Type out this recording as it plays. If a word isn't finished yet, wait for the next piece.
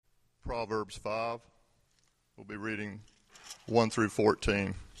Proverbs 5. We'll be reading 1 through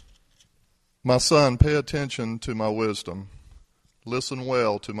 14. My son, pay attention to my wisdom. Listen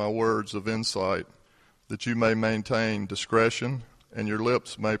well to my words of insight, that you may maintain discretion and your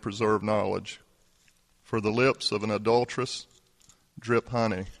lips may preserve knowledge. For the lips of an adulteress drip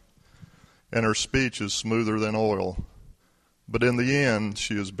honey, and her speech is smoother than oil. But in the end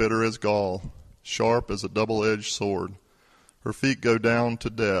she is bitter as gall, sharp as a double-edged sword. Her feet go down to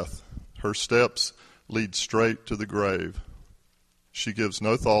death. Her steps lead straight to the grave. She gives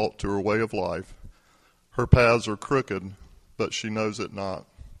no thought to her way of life. Her paths are crooked, but she knows it not.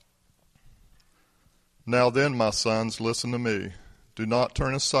 Now then, my sons, listen to me. Do not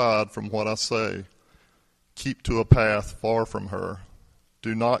turn aside from what I say. Keep to a path far from her.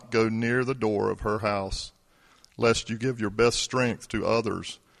 Do not go near the door of her house, lest you give your best strength to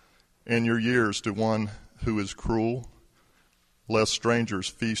others and your years to one who is cruel, lest strangers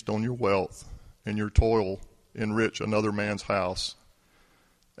feast on your wealth and your toil enrich another man's house.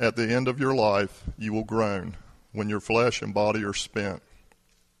 At the end of your life you will groan when your flesh and body are spent.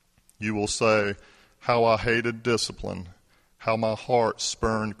 You will say, how I hated discipline, how my heart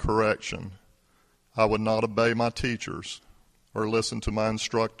spurned correction. I would not obey my teachers or listen to my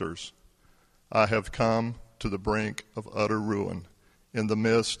instructors. I have come to the brink of utter ruin in the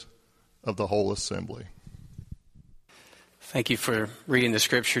midst of the whole assembly. Thank you for reading the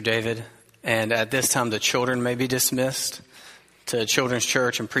scripture, David. And at this time, the children may be dismissed to Children's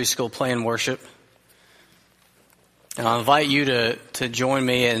Church and Preschool Play and Worship. And I'll invite you to join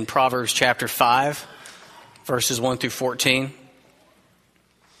me in Proverbs chapter 5, verses 1 through 14.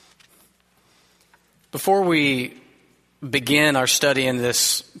 Before we begin our study in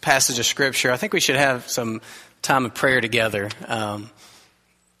this passage of scripture, I think we should have some time of prayer together.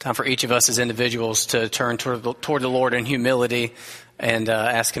 Time for each of us as individuals to turn toward the Lord in humility and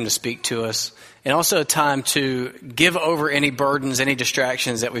ask Him to speak to us. And also a time to give over any burdens, any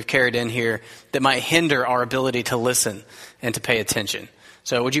distractions that we've carried in here that might hinder our ability to listen and to pay attention.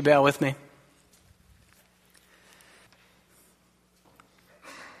 So would you bow with me?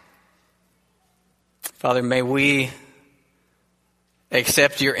 Father, may we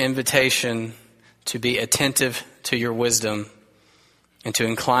accept your invitation to be attentive to your wisdom and to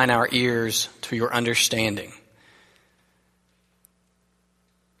incline our ears to your understanding.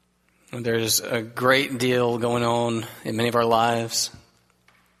 There's a great deal going on in many of our lives.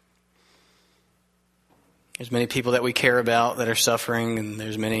 There's many people that we care about that are suffering, and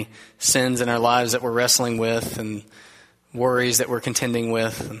there's many sins in our lives that we're wrestling with and worries that we're contending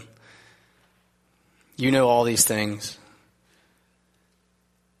with. And you know all these things.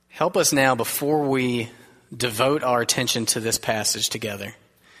 Help us now before we devote our attention to this passage together.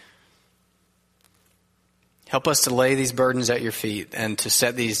 Help us to lay these burdens at your feet and to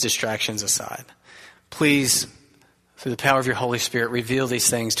set these distractions aside. Please, through the power of your Holy Spirit, reveal these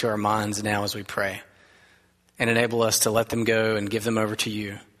things to our minds now as we pray and enable us to let them go and give them over to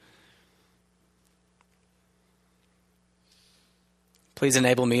you. Please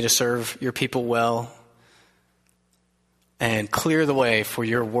enable me to serve your people well and clear the way for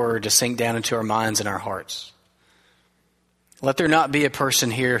your word to sink down into our minds and our hearts. Let there not be a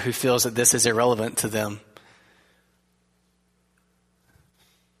person here who feels that this is irrelevant to them.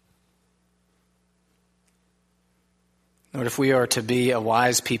 Lord, if we are to be a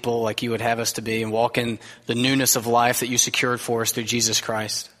wise people like you would have us to be and walk in the newness of life that you secured for us through Jesus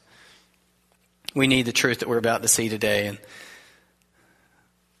Christ, we need the truth that we're about to see today. And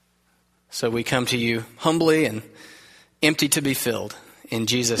so we come to you humbly and empty to be filled. In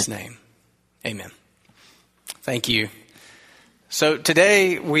Jesus' name, amen. Thank you. So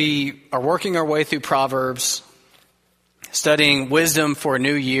today we are working our way through Proverbs, studying wisdom for a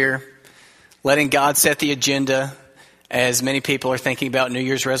new year, letting God set the agenda as many people are thinking about New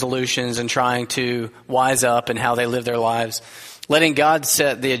Year's resolutions and trying to wise up in how they live their lives. Letting God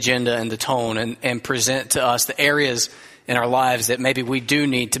set the agenda and the tone and present to us the areas in our lives that maybe we do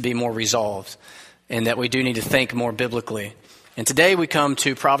need to be more resolved and that we do need to think more biblically. And today we come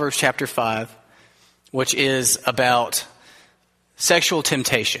to Proverbs chapter 5, which is about sexual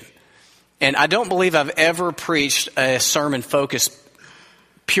temptation. And I don't believe I've ever preached a sermon focused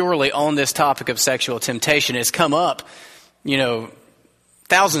purely on this topic of sexual temptation. It's come up,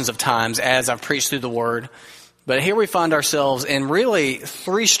 thousands of times as I've preached through the Word. But here we find ourselves in really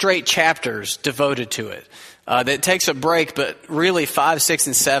 3 straight chapters devoted to it. That takes a break, but really 5, 6,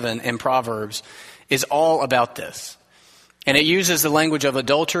 and 7 in Proverbs is all about this. And it uses the language of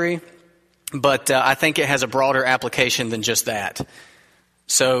adultery, but I think it has a broader application than just that.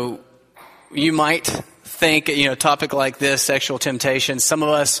 So you might think, a topic like this, sexual temptation, some of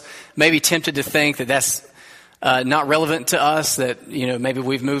us may be tempted to think that that's not relevant to us, that, maybe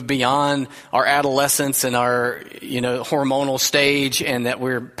we've moved beyond our adolescence and our, hormonal stage and that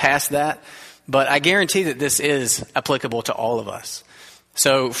we're past that. But I guarantee that this is applicable to all of us.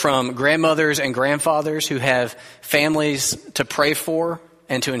 So from grandmothers and grandfathers who have families to pray for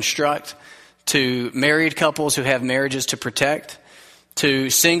and to instruct, to married couples who have marriages to protect, to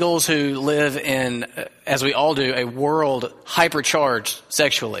singles who live in, as we all do, a world hypercharged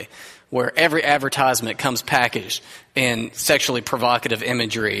sexually, where every advertisement comes packaged in sexually provocative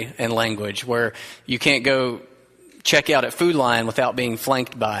imagery and language, where you can't go check out at Food Lion without being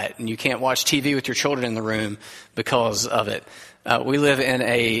flanked by it, and you can't watch TV with your children in the room because of it. We live in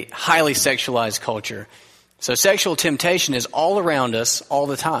a highly sexualized culture. So sexual temptation is all around us all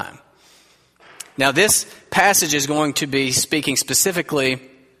the time. Now, this passage is going to be speaking specifically,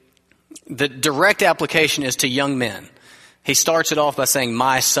 the direct application is to young men. He starts it off by saying,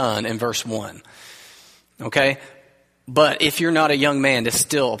 my son, in verse 1. Okay? But if you're not a young man, this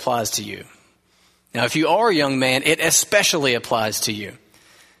still applies to you. Now, if you are a young man, it especially applies to you,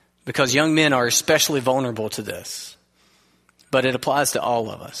 because young men are especially vulnerable to this. But it applies to all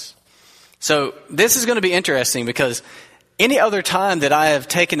of us. So this is going to be interesting, because any other time that I have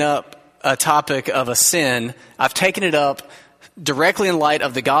taken up a topic of a sin, I've taken it up directly in light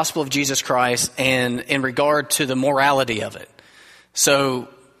of the gospel of Jesus Christ and in regard to the morality of it. So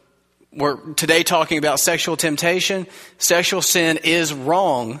we're today talking about sexual temptation. Sexual sin is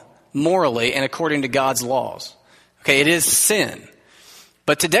wrong morally and according to God's laws. Okay, it is sin.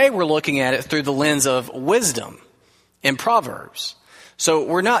 But today we're looking at it through the lens of wisdom in Proverbs. So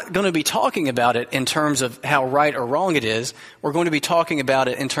we're not going to be talking about it in terms of how right or wrong it is. We're going to be talking about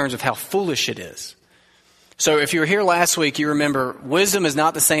it in terms of how foolish it is. So if you were here last week, you remember wisdom is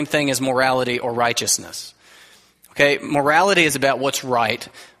not the same thing as morality or righteousness. Okay, morality is about what's right.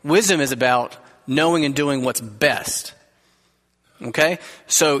 Wisdom is about knowing and doing what's best. Okay,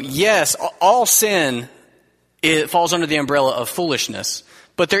 so yes, all sin, it falls under the umbrella of foolishness,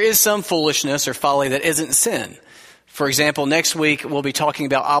 but there is some foolishness or folly that isn't sin. For example, next week we'll be talking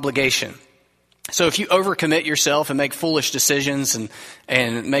about obligation. So if you overcommit yourself and make foolish decisions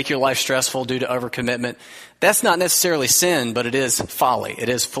and make your life stressful due to overcommitment, that's not necessarily sin, but it is folly. It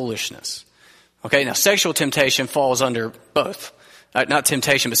is foolishness. Okay, now sexual temptation falls under both. Not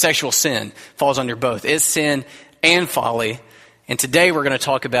temptation, but sexual sin falls under both. It's sin and folly, and today we're going to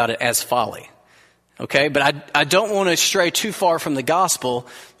talk about it as folly. Okay, but I don't want to stray too far from the gospel,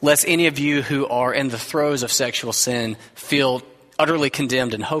 lest any of you who are in the throes of sexual sin feel utterly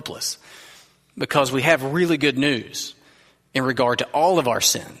condemned and hopeless. Because we have really good news in regard to all of our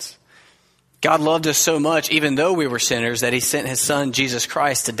sins. God loved us so much, even though we were sinners, that He sent His Son, Jesus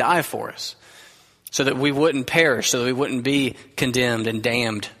Christ, to die for us, so that we wouldn't perish, so that we wouldn't be condemned and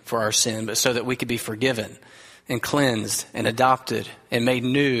damned for our sin, but so that we could be forgiven and cleansed and adopted and made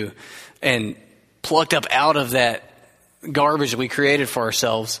new and plucked up out of that garbage we created for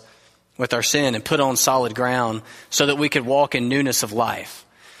ourselves with our sin and put on solid ground so that we could walk in newness of life.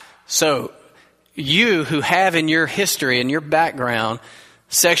 So, you who have in your history, in your background,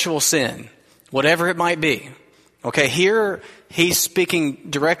 sexual sin, whatever it might be. Okay, here he's speaking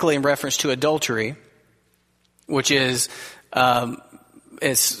directly in reference to adultery, which is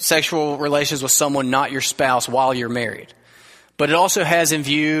sexual relations with someone not your spouse while you're married. But it also has in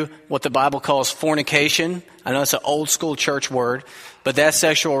view what the Bible calls fornication. I know it's an old school church word, but that's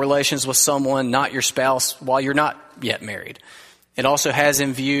sexual relations with someone not your spouse while you're not yet married. It also has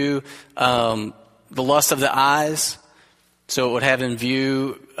in view the lust of the eyes. So it would have in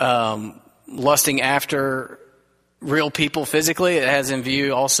view lusting after real people physically. It has in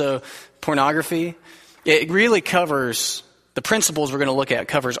view also pornography. It really covers, the principles we're going to look at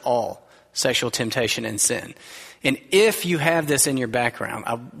covers all sexual temptation and sin. And if you have this in your background,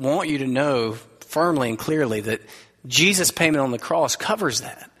 I want you to know firmly and clearly that Jesus' payment on the cross covers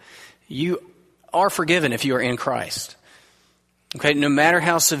that. You are forgiven if you are in Christ. Okay, no matter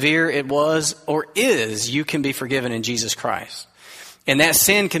how severe it was or is, you can be forgiven in Jesus Christ. And that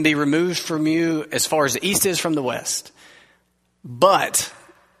sin can be removed from you as far as the east is from the west. But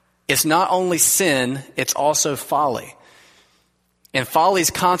it's not only sin, it's also folly. And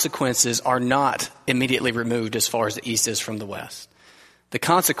folly's consequences are not immediately removed as far as the east is from the west. The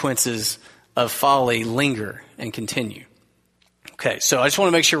consequences of folly linger and continue. Okay, so I just want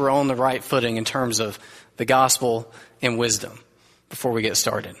to make sure we're on the right footing in terms of the gospel and wisdom before we get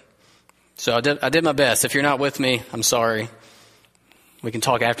started. So I did my best. If you're not with me, I'm sorry. We can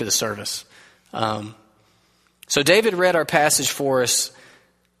talk after the service. So David read our passage for us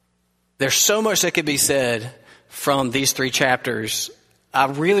There's so much that could be said from these 3 chapters. I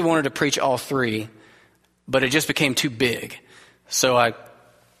really wanted to preach all 3, but it just became too big. So I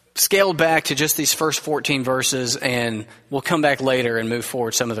scaled back to just these first 14 verses, and we'll come back later and move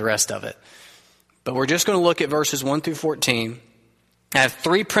forward some of the rest of it. But we're just going to look at verses 1 through 14. I have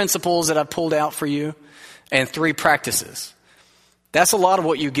 3 principles that I've pulled out for you and 3 practices. That's a lot of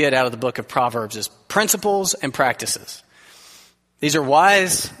what you get out of the book of Proverbs is principles and practices. These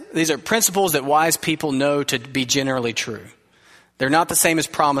are principles that wise people know to be generally true. They're not the same as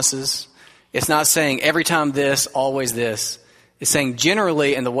promises. It's not saying every time this, always this. It's saying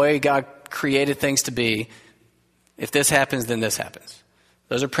generally in the way God created things to be, if this happens, then this happens.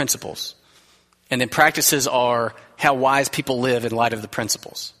 Those are principles. And then practices are how wise people live in light of the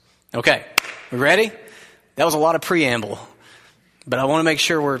principles. Okay, we ready? That was a lot of preamble, but I want to make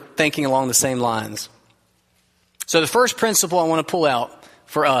sure we're thinking along the same lines. So the first principle I want to pull out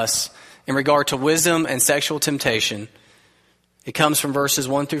for us in regard to wisdom and sexual temptation, it comes from verses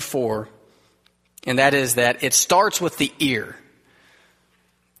 1 through 4, and that is that it starts with the ear.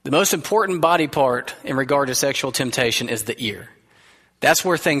 The most important body part in regard to sexual temptation is the ear. That's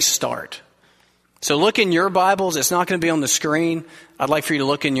where things start. So look in your Bibles. It's not going to be on the screen. I'd like for you to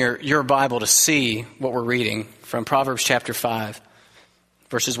look in your Bible to see what we're reading from Proverbs chapter 5,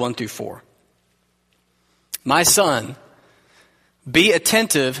 verses 1 through 4. My son, be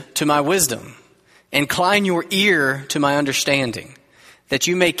attentive to my wisdom. Incline your ear to my understanding, that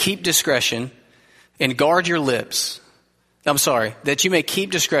you may keep discretion and guard your lips. That you may keep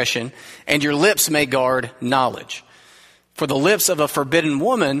discretion and your lips may guard knowledge. For the lips of a forbidden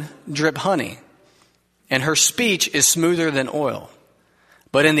woman drip honey, and her speech is smoother than oil.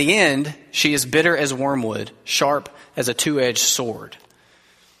 But in the end, she is bitter as wormwood, sharp as a two-edged sword.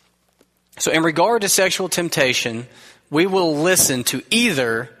 So in regard to sexual temptation, we will listen to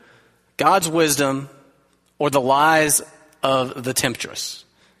either God's wisdom or the lies of the temptress.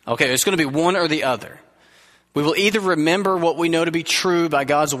 Okay, it's going to be one or the other. We will either remember what we know to be true by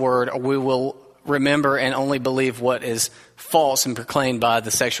God's word, or we will remember and only believe what is false and proclaimed by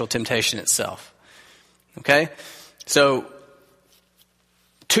the sexual temptation itself. Okay? So,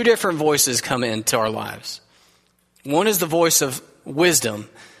 2 different voices come into our lives. One is the voice of wisdom.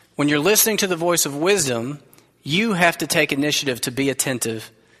 When you're listening to the voice of wisdom, you have to take initiative to be attentive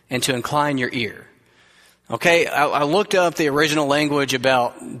and to incline your ear. Okay? I looked up the original language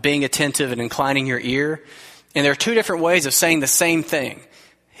about being attentive and inclining your ear. And there are 2 different ways of saying the same thing.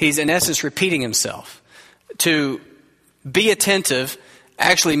 He's in essence repeating himself. To be attentive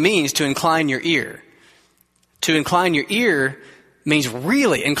actually means to incline your ear. To incline your ear means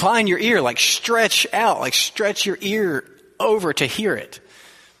really incline your ear, like stretch out, like stretch your ear over to hear it.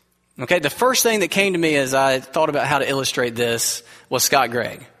 Okay, the first thing that came to me as I thought about how to illustrate this was Scott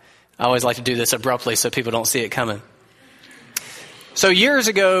Gregg. I always like to do this abruptly so people don't see it coming. So years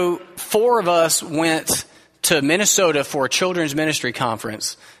ago, 4 of us went to Minnesota for a children's ministry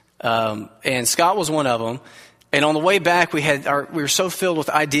conference, and Scott was one of them. And on the way back, we were so filled with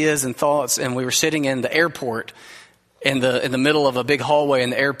ideas and thoughts, and we were sitting in the airport, in the middle of a big hallway in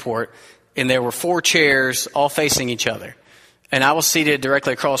the airport, and there were 4 chairs all facing each other. And I was seated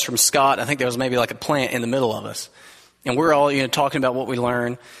directly across from Scott. I think there was maybe like a plant in the middle of us, and we're all talking about what we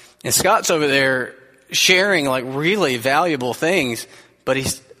learned. And Scott's over there sharing like really valuable things, but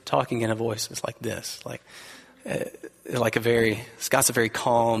he's talking in a voice that's like this, Scott's a very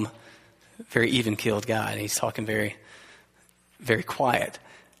calm, very even-keeled guy, and he's talking very, very quiet.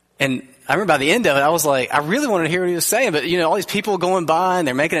 And I remember by the end of it, I was like, I really wanted to hear what he was saying, but all these people going by and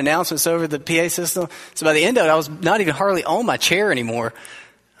they're making announcements over the PA system. So by the end of it, I was not even hardly on my chair anymore.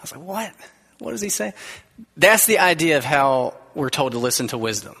 I was like, what? What does he say? That's the idea of how we're told to listen to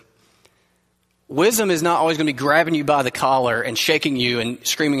wisdom. Wisdom is not always going to be grabbing you by the collar and shaking you and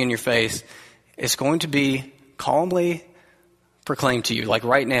screaming in your face. It's going to be calmly proclaimed to you, like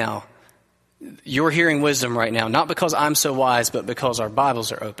right now. You're hearing wisdom right now, not because I'm so wise, but because our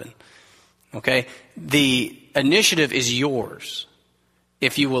Bibles are open. Okay? The initiative is yours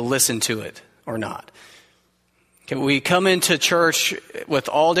if you will listen to it or not. Okay, we come into church with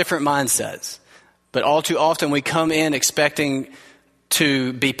all different mindsets, but all too often we come in expecting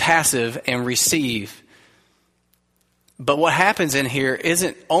to be passive and receive. But what happens in here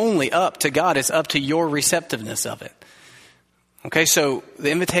isn't only up to God, it's up to your receptiveness of it. Okay, so the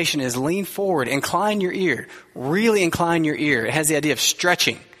invitation is lean forward, incline your ear, really incline your ear. It has the idea of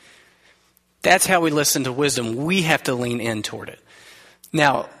stretching. That's how we listen to wisdom. We have to lean in toward it.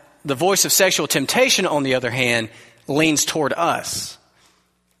 Now, the voice of sexual temptation, on the other hand, leans toward us.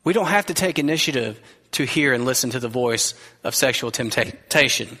 We don't have to take initiative to hear and listen to the voice of sexual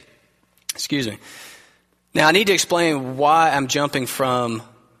temptation. Excuse me. Now, I need to explain why I'm jumping from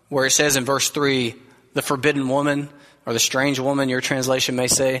where it says in verse 3, the forbidden woman, or the strange woman, your translation may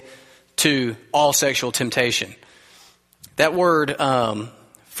say, to all sexual temptation. That word,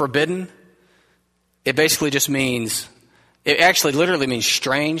 forbidden, it basically just means, it actually literally means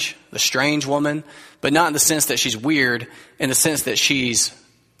strange, the strange woman, but not in the sense that she's weird, in the sense that she's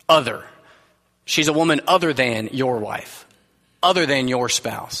other. She's a woman other than your wife, other than your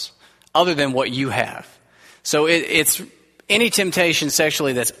spouse, other than what you have. So it's any temptation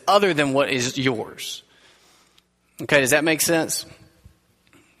sexually that's other than what is yours. Okay, does that make sense?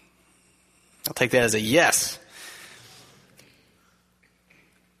 I'll take that as a yes.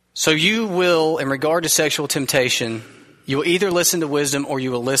 So you will, in regard to sexual temptation, you will either listen to wisdom or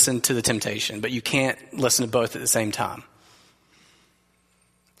you will listen to the temptation, but you can't listen to both at the same time.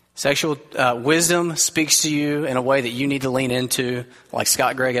 Sexual wisdom speaks to you in a way that you need to lean into, like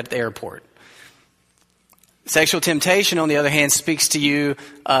Scott Gregg at the airport. Sexual temptation, on the other hand, speaks to you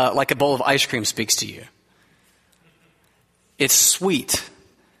like a bowl of ice cream speaks to you. It's sweet.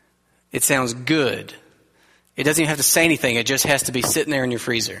 It sounds good. It doesn't even have to say anything. It just has to be sitting there in your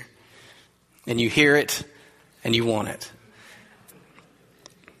freezer. And you hear it, and you want it.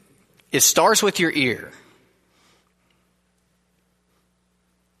 It starts with your ear.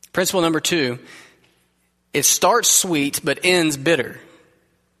 Principle number 2, it starts sweet but ends bitter.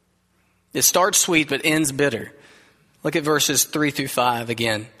 It starts sweet but ends bitter. Look at verses 3 through 5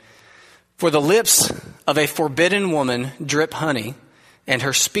 again. For the lips of a forbidden woman drip honey, and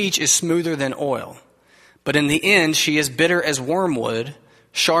her speech is smoother than oil. But in the end she is bitter as wormwood,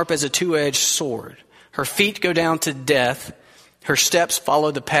 sharp as a two-edged sword. Her feet go down to death. Her steps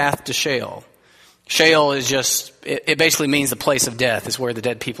follow the path to Sheol. Sheol is just, it basically means the place of death. It's where the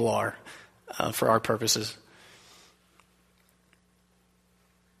dead people are for our purposes.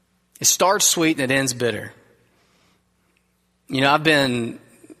 It starts sweet and it ends bitter. You know, I've been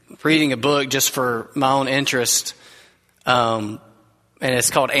reading a book just for my own interest, and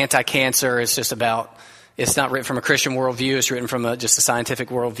it's called Anti-Cancer. It's just about, it's not written from a Christian worldview. It's written from just a scientific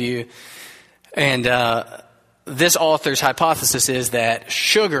worldview. And this author's hypothesis is that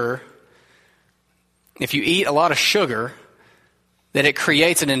sugar, if you eat a lot of sugar, that it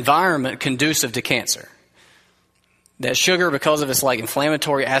creates an environment conducive to cancer. That sugar, because of its like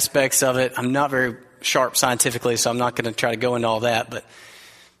inflammatory aspects of it, I'm not very sharp scientifically, so I'm not going to try to go into all that, but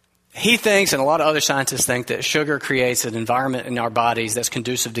he thinks, and a lot of other scientists think, that sugar creates an environment in our bodies that's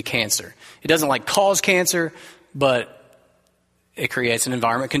conducive to cancer. It doesn't like cause cancer, but it creates an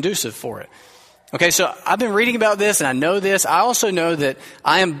environment conducive for it. Okay, so I've been reading about this, and I know this. I also know that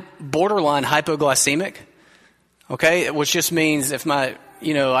I am borderline hypoglycemic, okay, which just means if I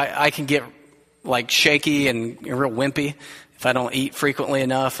can get like shaky and real wimpy if I don't eat frequently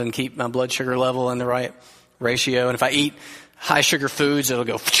enough and keep my blood sugar level in the right ratio. And if I eat high sugar foods,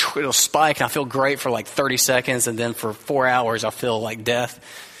 it'll spike, and I feel great for like 30 seconds, and then for 4 hours I'll feel like death.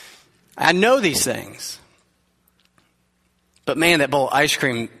 I know these things. But man, that bowl of ice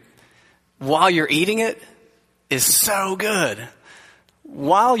cream, while you're eating it, is so good.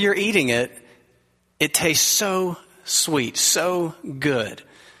 While you're eating it, it tastes so sweet, so good.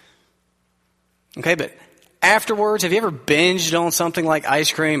 Okay, but afterwards, have you ever binged on something like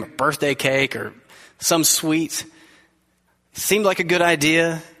ice cream or birthday cake or some sweet? It seemed like a good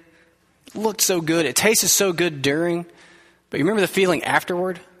idea. It looked so good. It tasted so good during. But you remember the feeling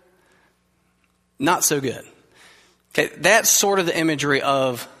afterward? Not so good. Okay, that's sort of the imagery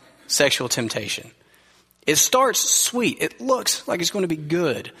of sexual temptation. It starts sweet. It looks like it's going to be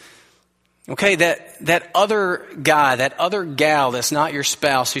good. Okay, that other guy, that other gal that's not your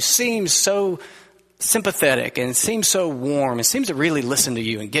spouse, who seems so sympathetic and seems so warm and seems to really listen to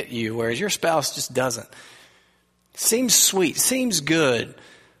you and get you, whereas your spouse just doesn't. Seems sweet, seems good.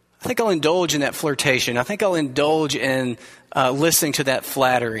 I think I'll indulge in that flirtation. I think I'll indulge in listening to that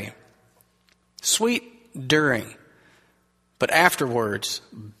flattery. Sweet during, but afterwards,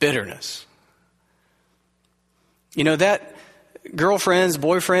 bitterness. You know, that girlfriends,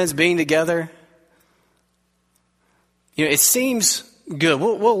 boyfriends being together, you know, it seems good.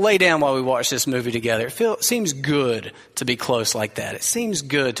 We'll lay down while we watch this movie together. It seems good to be close like that. It seems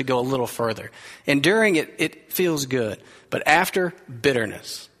good to go a little further. And during it feels good. But after,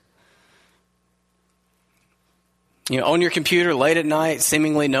 bitterness. You know, on your computer late at night,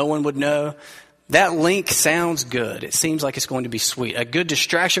 seemingly no one would know. That link sounds good. It seems like it's going to be sweet. A good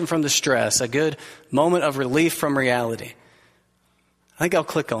distraction from the stress. A good moment of relief from reality. I think I'll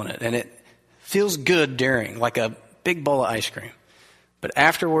click on it. And it feels good during, like a big bowl of ice cream. But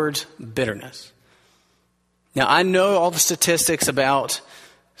afterwards, bitterness. Now, I know all the statistics about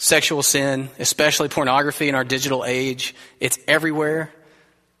sexual sin, especially pornography in our digital age. It's everywhere.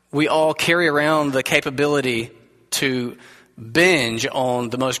 We all carry around the capability to binge on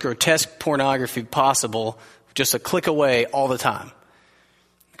the most grotesque pornography possible, just a click away all the time.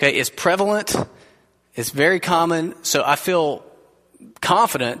 Okay, it's prevalent. It's very common. So I feel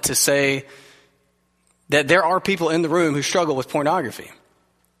confident to say that there are people in the room who struggle with pornography.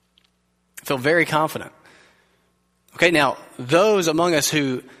 I feel very confident. Okay, now, those among us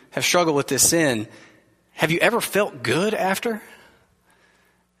who have struggled with this sin, have you ever felt good after?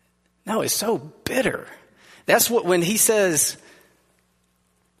 No, it's so bitter. That's what, when he says,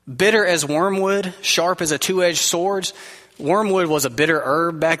 bitter as wormwood, sharp as a two-edged sword. Wormwood was a bitter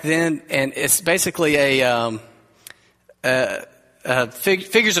herb back then, and it's basically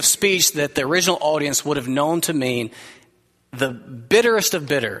figures of speech that the original audience would have known to mean the bitterest of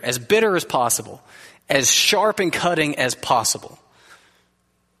bitter as possible, as sharp and cutting as possible.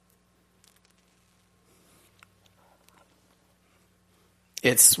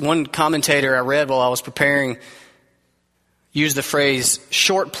 It's one commentator I read while I was preparing used the phrase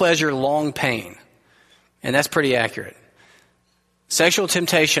short pleasure, long pain. And that's pretty accurate. Sexual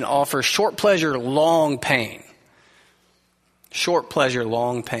temptation offers short pleasure, long pain. Short pleasure,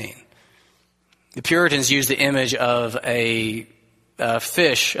 long pain. The Puritans used the image of a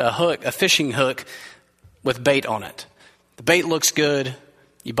fish, a fishing hook with bait on it. The bait looks good.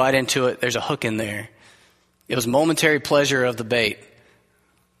 You bite into it. There's a hook in there. It was momentary pleasure of the bait,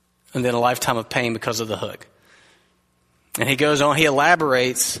 and then a lifetime of pain because of the hook. And he goes on, he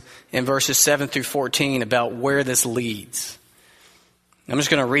elaborates in verses 7 through 14 about where this leads. I'm just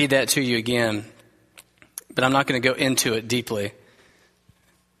going to read that to you again, but I'm not going to go into it deeply.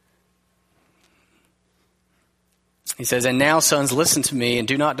 He says, "And now, sons, listen to me and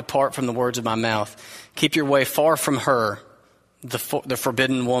do not depart from the words of my mouth. Keep your way far from her, the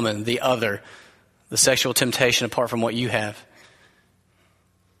forbidden woman, the other, the sexual temptation apart from what you have.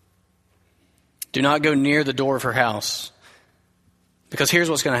 Do not go near the door of her house, because here's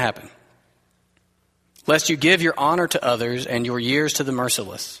what's going to happen. Lest you give your honor to others and your years to the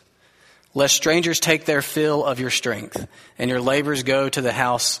merciless. Lest strangers take their fill of your strength, and your labors go to the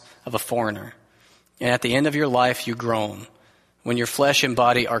house of a foreigner. And at the end of your life you groan, when your flesh and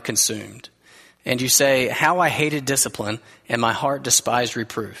body are consumed. And you say, how I hated discipline, and my heart despised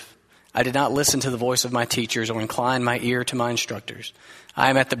reproof. I did not listen to the voice of my teachers or incline my ear to my instructors. I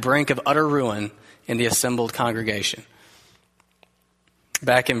am at the brink of utter ruin in the assembled congregation."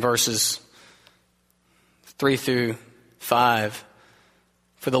 Back in verses 3 through 5.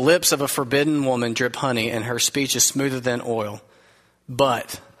 "For the lips of a forbidden woman drip honey, and her speech is smoother than oil.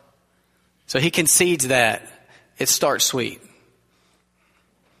 But," so he concedes that it starts sweet.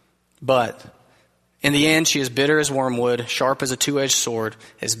 "But in the end, she is bitter as wormwood, sharp as a two-edged sword,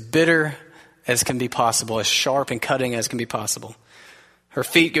 as bitter as can be possible, as sharp and cutting as can be possible. Her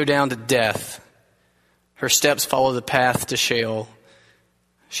feet go down to death. Her steps follow the path to Sheol.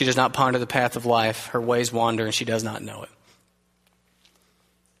 She does not ponder the path of life. Her ways wander, and she does not know it."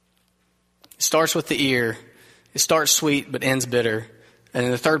 It starts with the ear. It starts sweet, but ends bitter. And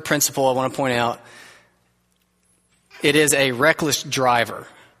then the third principle I want to point out, it is a reckless driver.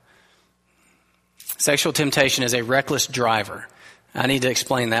 Sexual temptation is a reckless driver. I need to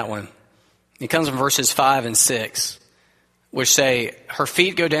explain that one. It comes from verses 5 and 6, which say, "Her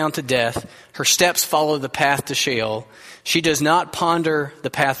feet go down to death. Her steps follow the path to Sheol. She does not ponder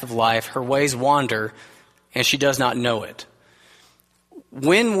the path of life. Her ways wander, and she does not know it."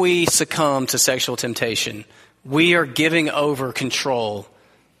 When we succumb to sexual temptation, we are giving over control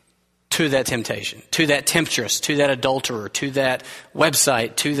to that temptation, to that temptress, to that adulterer, to that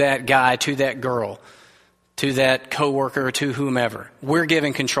website, to that guy, to that girl, to that coworker, to whomever. We're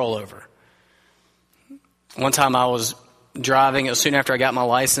giving control over. One time I was driving, it was soon after I got my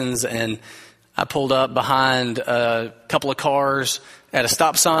license, and I pulled up behind a couple of cars at a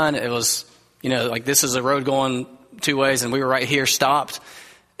stop sign. It was, like this is a road going two ways, and we were right here stopped.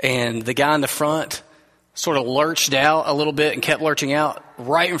 And the guy in the front sort of lurched out a little bit and kept lurching out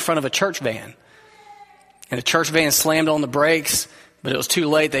right in front of a church van. And the church van slammed on the brakes, but it was too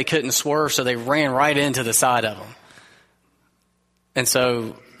late. They couldn't swerve, so they ran right into the side of them. And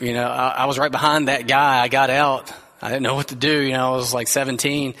so, I was right behind that guy. I got out. I didn't know what to do. I was like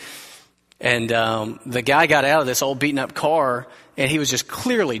 17. And the guy got out of this old beaten up car, and he was just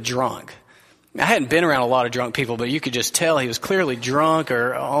clearly drunk. I hadn't been around a lot of drunk people, but you could just tell he was clearly drunk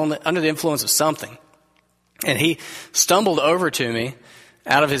or under the influence of something. And he stumbled over to me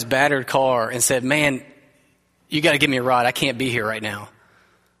out of his battered car and said, "Man, you got to give me a ride. I can't be here right now."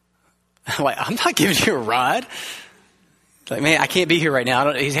 I'm like, "I'm not giving you a ride." It's like, man, I can't be here right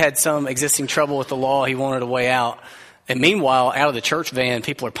now. He's had some existing trouble with the law. He wanted a way out. And meanwhile, out of the church van,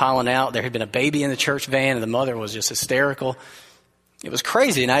 people are piling out. There had been a baby in the church van, and the mother was just hysterical. It was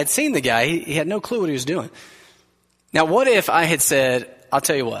crazy, and I had seen the guy. He had no clue what he was doing. Now, what if I had said, I'll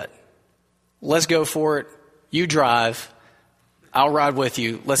tell you what, let's go for it. You drive. I'll ride with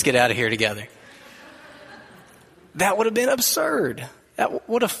you. Let's get out of here together. That would have been absurd.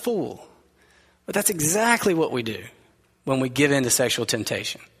 What a fool. But that's exactly what we do when we give in to sexual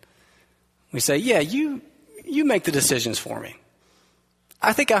temptation. We say, yeah, you make the decisions for me.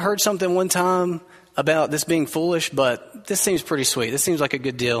 I think I heard something one time about this being foolish, but this seems pretty sweet. This seems like a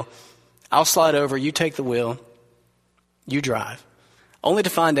good deal. I'll slide over. You take the wheel. You drive. Only to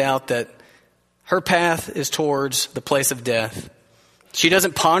find out that her path is towards the place of death. She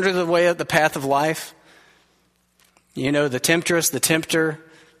doesn't ponder the path of life. You know, the temptress, the tempter,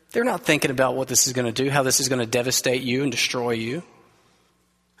 they're not thinking about what this is going to do, how this is going to devastate you and destroy you.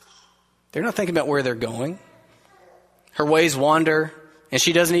 They're not thinking about where they're going. Her ways wander, and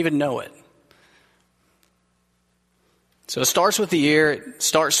she doesn't even know it. So it starts with the ear, it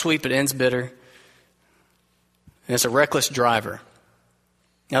starts sweet, but ends bitter. And it's a reckless driver.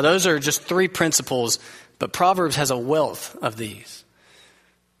 Now, those are just 3 principles, but Proverbs has a wealth of these.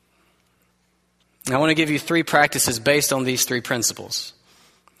 I want to give you 3 practices based on these 3 principles.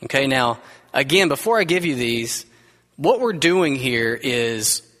 Okay, now, again, before I give you these, what we're doing here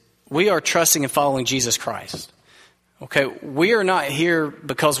is we are trusting and following Jesus Christ. Okay, we are not here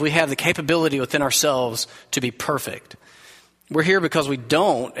because we have the capability within ourselves to be perfect. We're here because we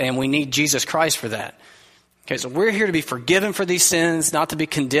don't, and we need Jesus Christ for that. Okay, so we're here to be forgiven for these sins, not to be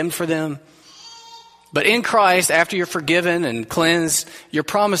condemned for them. But in Christ, after you're forgiven and cleansed, you're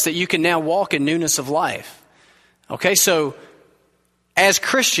promised that you can now walk in newness of life. Okay, so as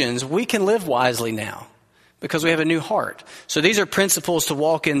Christians, we can live wisely now because we have a new heart. So these are principles to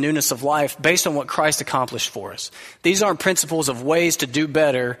walk in newness of life based on what Christ accomplished for us. These aren't principles of ways to do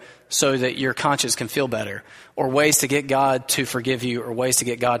better so that your conscience can feel better, or ways to get God to forgive you, or ways to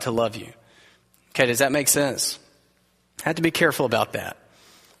get God to love you. Okay, does that make sense? I have to be careful about that.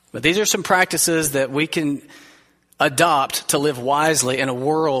 But these are some practices that we can adopt to live wisely in a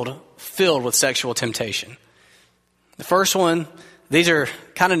world filled with sexual temptation. The first one, these are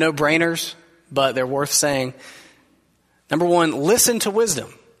kind of no-brainers, but they're worth saying. Number 1, listen to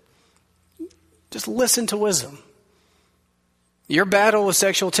wisdom. Just listen to wisdom. Your battle with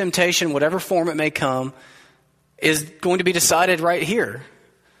sexual temptation, whatever form it may come, is going to be decided right here.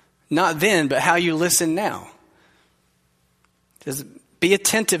 Not then, but how you listen now. Just be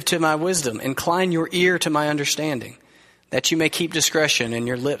attentive to my wisdom. Incline your ear to my understanding, that you may keep discretion and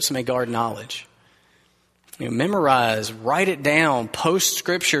your lips may guard knowledge. You know, memorize, write it down, post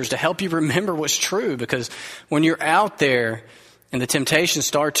scriptures to help you remember what's true, because when you're out there and the temptations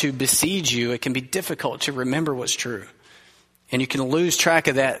start to besiege you, it can be difficult to remember what's true. And you can lose track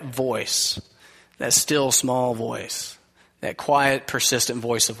of that voice, that still small voice, that quiet, persistent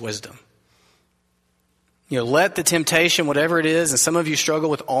voice of wisdom. You know, let the temptation, whatever it is, and some of you struggle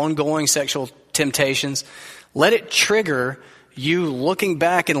with ongoing sexual temptations, let it trigger you looking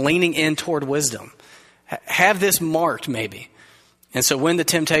back and leaning in toward wisdom. Have this marked maybe. And so when the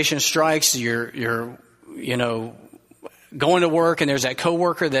temptation strikes, you're going to work and there's that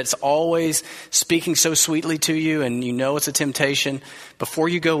coworker that's always speaking so sweetly to you and you know it's a temptation. Before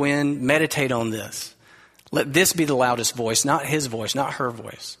you go in, meditate on this. Let this be the loudest voice, not his voice, not her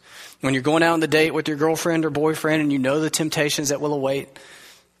voice. When you're going out on the date with your girlfriend or boyfriend and you know the temptations that will await,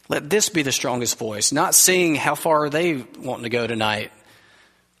 let this be the strongest voice, not seeing how far are they wanting to go tonight.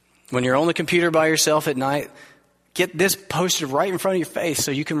 When you're on the computer by yourself at night, get this posted right in front of your face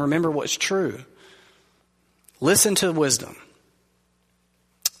so you can remember what's true. Listen to wisdom.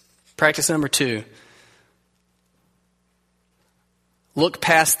 Practice number 2. Look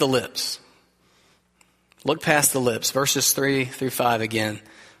past the lips. Look past the lips. Verses 3 through 5 again.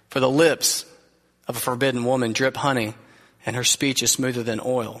 For the lips of a forbidden woman drip honey, and her speech is smoother than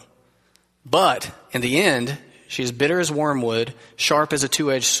oil. But in the end, she is bitter as wormwood, sharp as a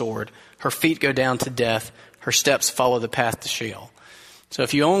two-edged sword. Her feet go down to death. Her steps follow the path to Sheol. So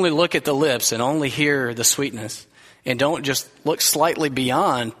if you only look at the lips and only hear the sweetness, and don't just look slightly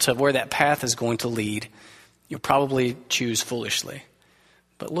beyond to where that path is going to lead, you'll probably choose foolishly.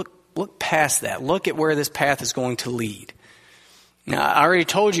 But look past that. Look at where this path is going to lead. Now, I already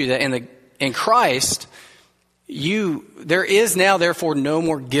told you that in Christ, there is now therefore no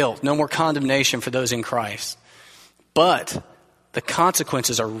more guilt, no more condemnation for those in Christ. But the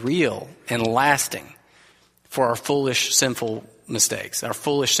consequences are real and lasting for our foolish, sinful mistakes, our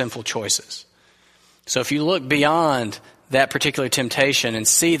foolish, sinful choices. So if you look beyond that particular temptation and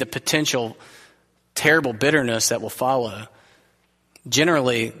see the potential terrible bitterness that will follow,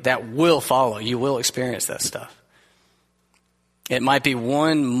 generally that will follow. You will experience that stuff. It might be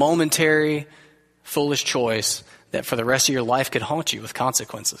one momentary foolish choice that for the rest of your life could haunt you with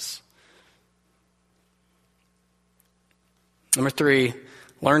consequences. Number 3,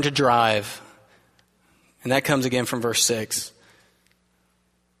 learn to drive. And that comes again from verse 6.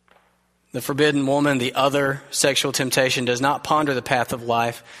 The forbidden woman, the other sexual temptation, does not ponder the path of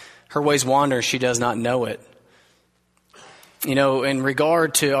life. Her ways wander, she does not know it. You know, in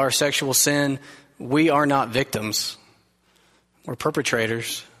regard to our sexual sin, we are not victims. We're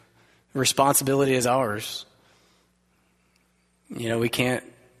perpetrators. The responsibility is ours. You know, we can't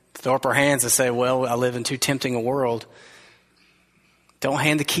throw up our hands and say, well, I live in too tempting a world. Don't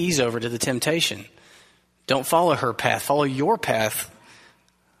hand the keys over to the temptation. Don't follow her path. Follow your path,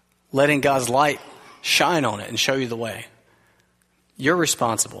 letting God's light shine on it and show you the way. You're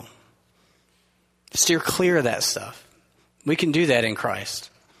responsible. Steer clear of that stuff. We can do that in Christ.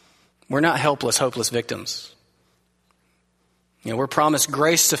 We're not helpless, hopeless victims. You know, we're promised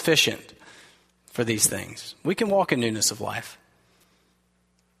grace sufficient for these things. We can walk in newness of life.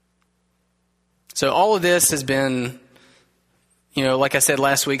 So all of this has been, you know, like I said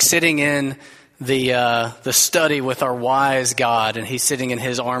last week, sitting in the study with our wise God, and he's sitting in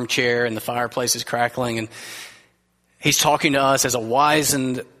his armchair and the fireplace is crackling, and he's talking to us as a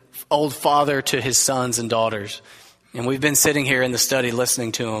wizened old father to his sons and daughters. And we've been sitting here in the study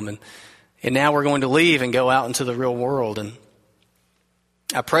listening to him, and now we're going to leave and go out into the real world. And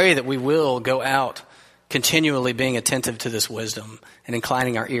I pray that we will go out continually being attentive to this wisdom and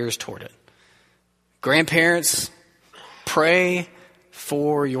inclining our ears toward it. Grandparents, pray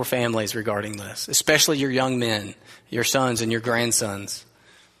for your families regarding this, especially your young men, your sons and your grandsons.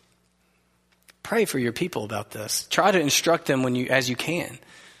 Pray for your people about this. Try to instruct them as you can.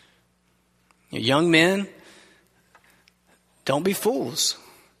 Your young men, don't be fools.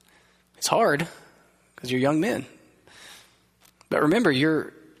 It's hard because you're young men. But remember,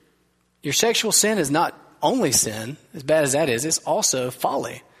 your sexual sin is not only sin, as bad as that is, it's also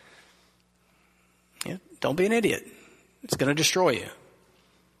folly. Yeah, don't be an idiot. It's going to destroy you.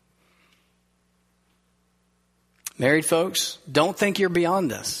 Married folks, don't think you're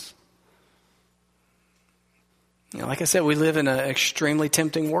beyond this. You know, like I said, we live in an extremely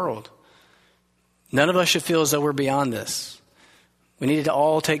tempting world. None of us should feel as though we're beyond this. We need to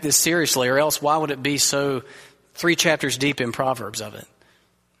all take this seriously, or else why would it be so 3 chapters deep in Proverbs of it?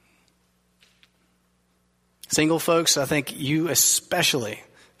 Single folks, I think you especially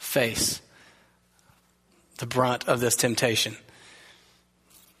face the brunt of this temptation.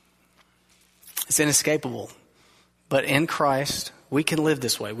 It's inescapable. But in Christ, we can live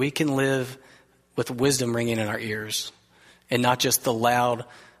this way. We can live with wisdom ringing in our ears and not just the loud,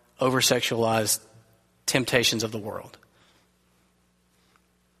 over-sexualized temptations of the world.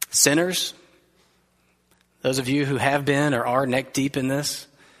 Sinners, those of you who have been or are neck deep in this,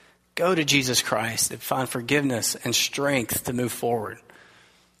 go to Jesus Christ and find forgiveness and strength to move forward.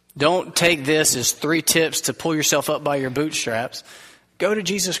 Don't take this as 3 tips to pull yourself up by your bootstraps. Go to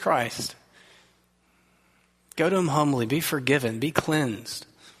Jesus Christ. Go to him humbly. Be forgiven. Be cleansed.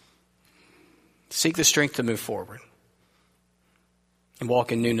 Seek the strength to move forward and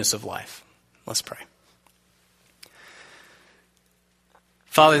walk in newness of life. Let's pray.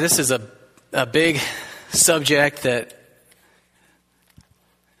 Father, this is a big subject that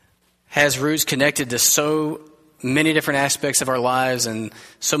has roots connected to so many different aspects of our lives and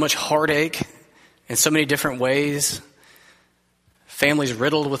so much heartache in so many different ways. Families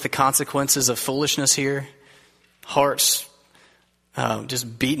riddled with the consequences of foolishness here. Hearts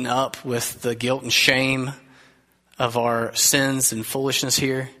just beaten up with the guilt and shame of our sins and foolishness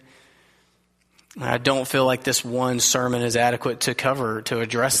here. I don't feel like this one sermon is adequate to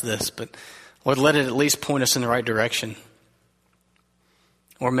address this, but Lord, let it at least point us in the right direction.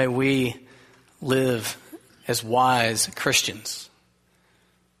 Or may we live as wise Christians.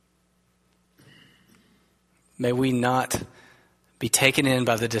 May we not be taken in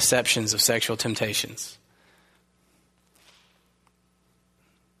by the deceptions of sexual temptations.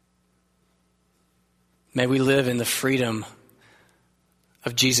 May we live in the freedom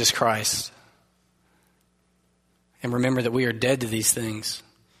of Jesus Christ. And remember that we are dead to these things.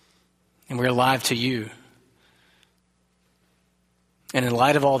 And we're alive to you. And in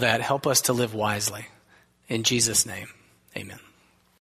light of all that, help us to live wisely. In Jesus' name, amen.